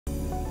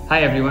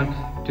Hi everyone,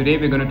 today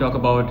we're going to talk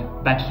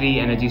about battery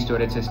energy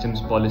storage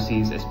systems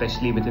policies,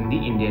 especially within the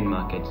Indian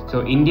market.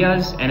 So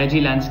India's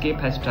energy landscape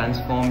has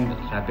transformed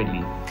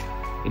rapidly.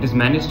 It has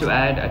managed to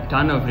add a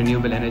ton of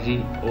renewable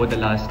energy over the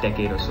last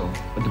decade or so.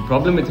 But the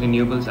problem with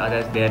renewables are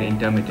that they are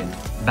intermittent.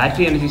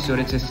 Battery energy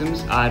storage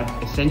systems are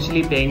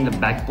essentially playing the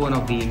backbone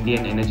of the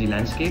Indian energy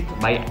landscape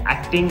by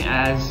acting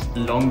as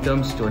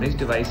long-term storage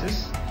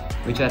devices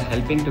which are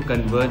helping to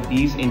convert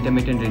these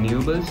intermittent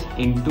renewables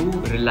into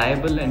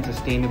reliable and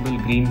sustainable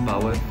green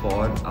power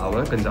for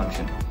our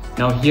consumption.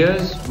 Now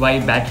here's why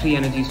battery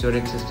energy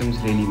storage systems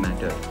really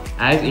matter.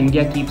 As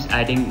India keeps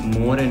adding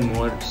more and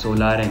more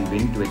solar and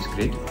wind to its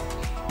grid,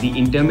 the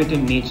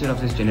intermittent nature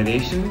of this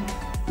generation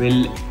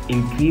will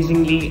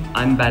increasingly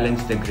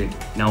unbalance the grid.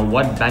 Now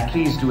what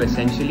batteries do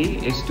essentially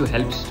is to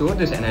help store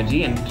this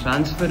energy and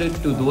transfer it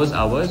to those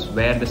hours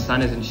where the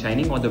sun isn't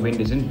shining or the wind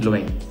isn't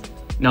blowing.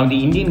 Now the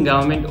Indian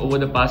government over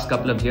the past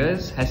couple of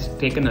years has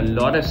taken a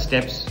lot of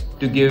steps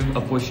to give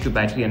a push to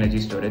battery energy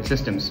storage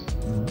systems.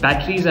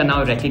 Batteries are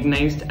now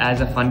recognized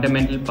as a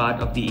fundamental part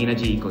of the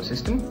energy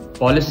ecosystem.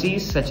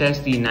 Policies such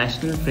as the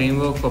National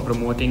Framework for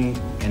Promoting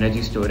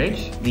Energy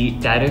Storage, the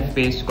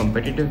tariff-based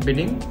competitive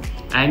bidding,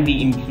 and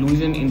the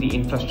inclusion in the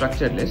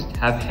infrastructure list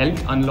have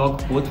helped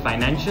unlock both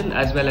financial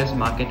as well as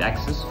market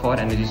access for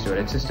energy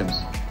storage systems.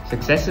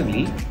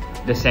 Successively,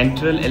 the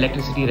Central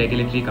Electricity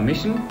Regulatory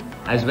Commission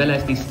as well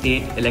as the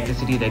State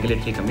Electricity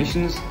Regulatory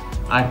Commissions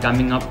are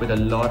coming up with a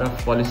lot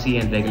of policy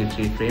and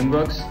regulatory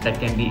frameworks that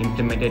can be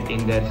implemented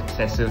in their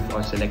successive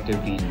or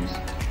selective regions.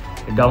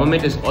 The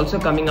government is also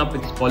coming up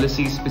with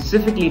policies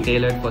specifically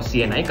tailored for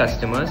C&I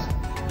customers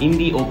in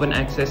the open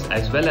access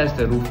as well as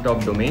the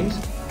rooftop domains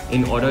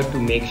in order to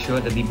make sure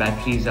that the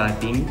batteries are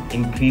being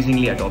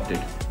increasingly adopted.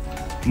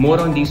 More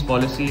on these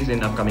policies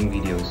in upcoming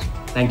videos.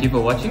 Thank you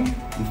for watching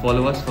and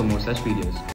follow us for more such videos.